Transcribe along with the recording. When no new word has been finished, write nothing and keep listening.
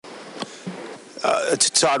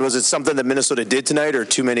Todd, was it something that Minnesota did tonight, or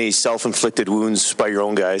too many self-inflicted wounds by your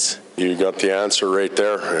own guys? You got the answer right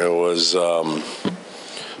there. It was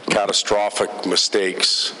catastrophic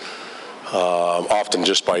mistakes, often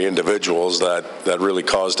just by individuals that really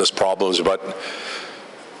caused us problems. But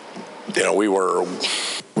you know, we were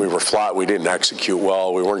flat. We didn't execute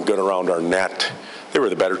well. We weren't good around our net. They were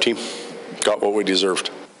the better team. Got what we deserved.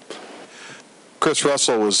 Kris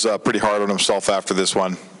Russell was pretty hard on himself after this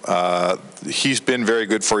one. He's been very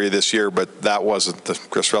good for you this year, but that wasn't the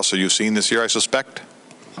Kris Russell you've seen this year, I suspect?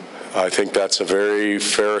 I think that's a very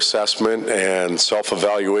fair assessment, and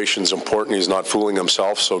self-evaluation is important. He's not fooling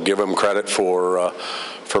himself, so give him credit for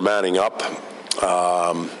manning up.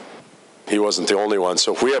 He wasn't the only one.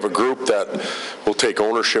 So if we have a group that will take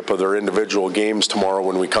ownership of their individual games tomorrow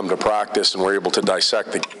when we come to practice and we're able to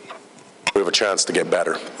dissect the game, we have a chance to get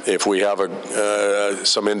better. If we have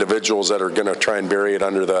some individuals that are going to try and bury it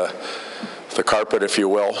under the carpet, if you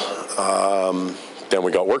will, then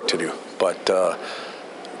we got work to do. But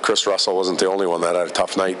Kris Russell wasn't the only one that had a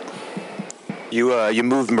tough night. You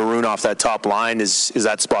moved Maroon off that top line. Is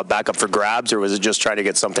that spot back up for grabs, or was it just trying to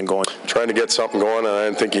get something going? Trying to get something going, and I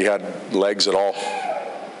didn't think he had legs at all.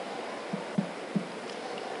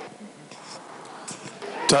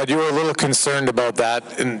 Todd, you were a little concerned about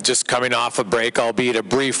that and just coming off a break, albeit a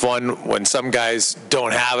brief one, when some guys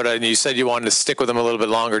don't have it, and you said you wanted to stick with them a little bit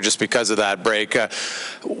longer just because of that break.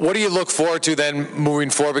 What do you look forward to then moving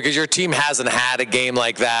forward? Because your team hasn't had a game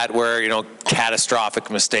like that where, you know, catastrophic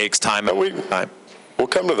mistakes time after time. We'll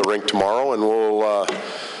come to the rink tomorrow, and we'll.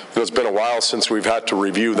 It's been a while since we've had to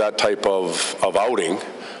review that type of outing.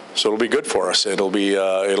 So it'll be good for us. It'll be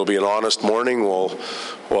an honest morning. We'll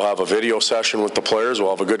have a video session with the players. We'll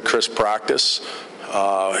have a good crisp practice.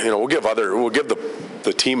 We'll give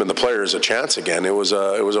the team and the players a chance again. It was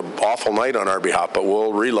an awful night on our behalf, but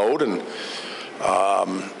we'll reload, and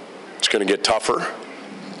it's going to get tougher.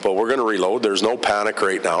 But we're going to reload. There's no panic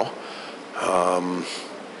right now.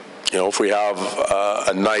 If we have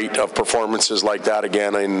a night of performances like that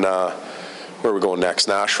again in where are we going next,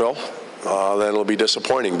 Nashville? Then it'll be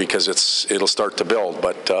disappointing because it'll start to build.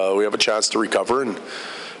 But we have a chance to recover and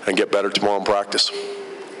get better tomorrow in practice.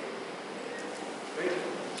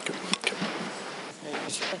 Okay.